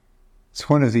It's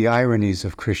one of the ironies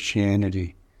of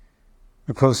Christianity.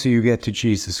 The closer you get to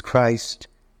Jesus Christ,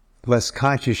 the less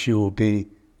conscious you will be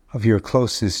of your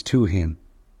closeness to Him.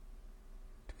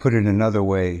 To put it another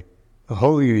way, the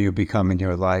holier you become in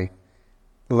your life,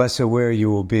 the less aware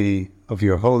you will be of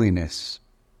your holiness.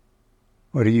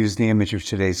 Or to use the image of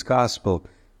today's gospel,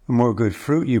 the more good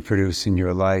fruit you produce in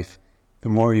your life, the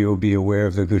more you will be aware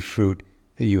of the good fruit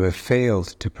that you have failed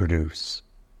to produce.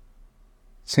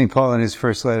 St. Paul, in his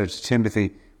first letter to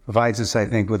Timothy, provides us, I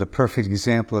think, with a perfect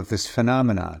example of this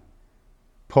phenomenon.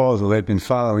 Paul, who had been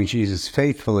following Jesus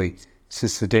faithfully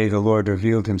since the day the Lord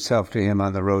revealed himself to him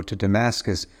on the road to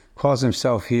Damascus, calls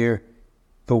himself here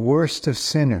the worst of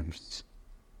sinners.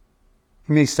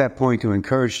 He makes that point to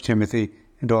encourage Timothy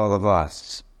and all of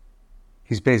us.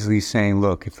 He's basically saying,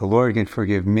 look, if the Lord can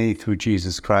forgive me through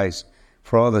Jesus Christ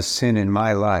for all the sin in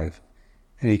my life,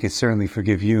 then He can certainly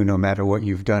forgive you no matter what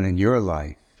you've done in your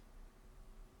life.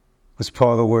 Was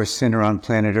Paul the worst sinner on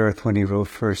planet Earth when he wrote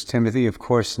 1 Timothy? Of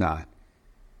course not.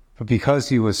 But because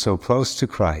he was so close to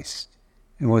Christ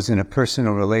and was in a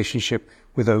personal relationship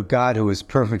with a God who is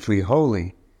perfectly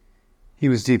holy, he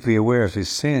was deeply aware of his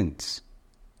sins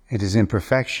and his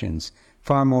imperfections,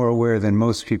 far more aware than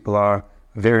most people are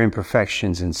of their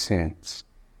imperfections and sins.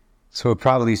 So it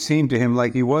probably seemed to him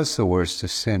like he was the worst of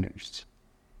sinners.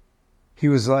 He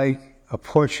was like a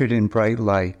portrait in bright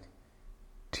light,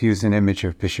 to use an image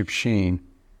of Bishop Sheen.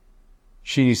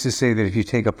 Sheen used to say that if you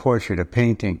take a portrait, a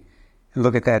painting, and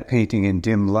look at that painting in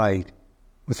dim light,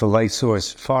 with the light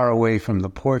source far away from the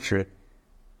portrait,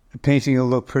 the painting will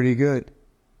look pretty good.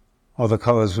 All the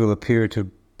colors will appear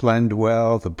to blend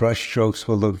well, the brush strokes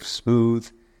will look smooth.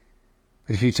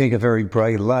 But if you take a very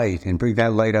bright light and bring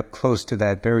that light up close to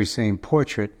that very same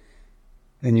portrait,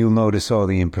 then you'll notice all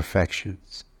the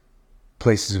imperfections.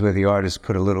 Places where the artist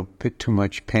put a little bit too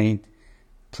much paint,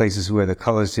 places where the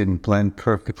colors didn't blend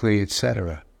perfectly,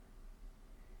 etc.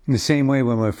 In the same way,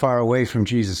 when we're far away from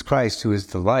Jesus Christ, who is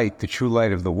the light, the true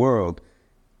light of the world,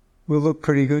 we'll look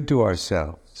pretty good to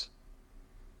ourselves.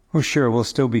 Well, sure, we'll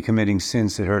still be committing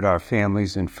sins that hurt our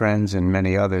families and friends and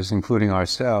many others, including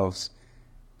ourselves,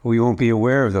 but we won't be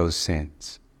aware of those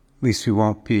sins. At least we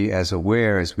won't be as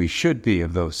aware as we should be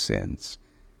of those sins.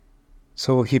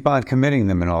 So we'll keep on committing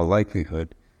them in all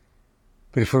likelihood.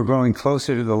 But if we're growing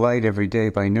closer to the light every day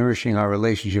by nourishing our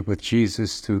relationship with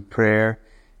Jesus through prayer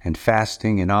and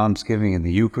fasting and almsgiving and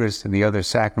the Eucharist and the other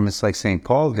sacraments like St.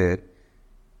 Paul did,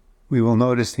 we will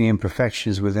notice the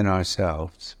imperfections within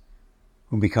ourselves.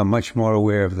 We'll become much more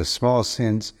aware of the small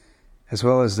sins as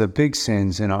well as the big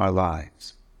sins in our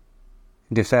lives.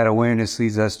 And if that awareness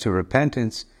leads us to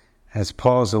repentance, as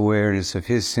Paul's awareness of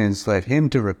his sins led him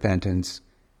to repentance,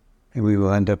 then we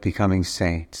will end up becoming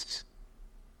saints,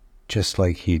 just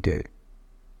like he did.